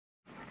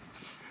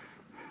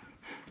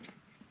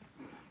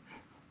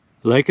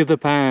Lake of the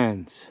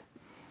Pines,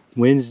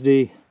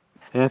 Wednesday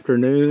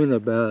afternoon,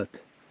 about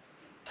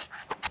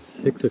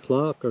 6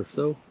 o'clock or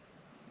so,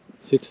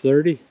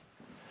 6:30,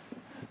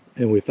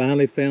 and we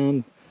finally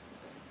found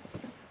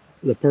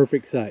the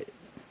perfect site.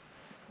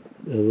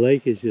 The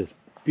lake is just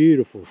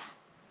beautiful,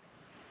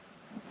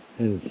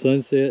 and the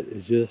sunset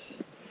is just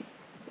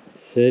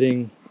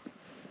setting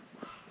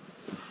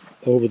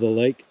over the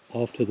lake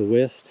off to the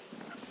west,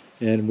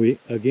 and we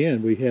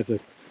have the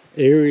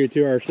area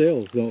to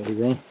ourselves, don't we,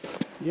 Ron?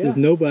 Yeah. There's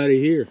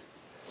nobody here.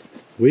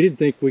 We didn't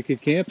think we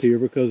could camp here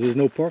because there's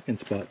no parking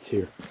spots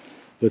here,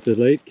 but the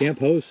lake camp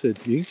host said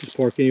you can just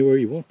park anywhere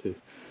you want to.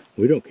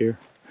 We don't care.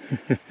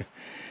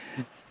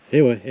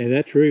 Anyway, and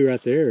that tree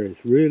right there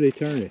is really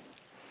turning,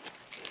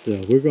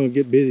 so we're going to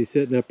get busy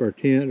setting up our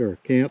tent or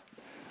camp,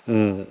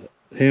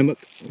 hammock,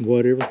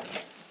 whatever,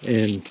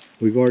 and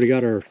we've already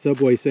got our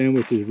Subway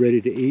sandwiches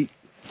ready to eat.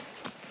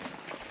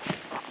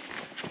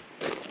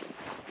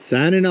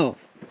 Signing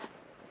off.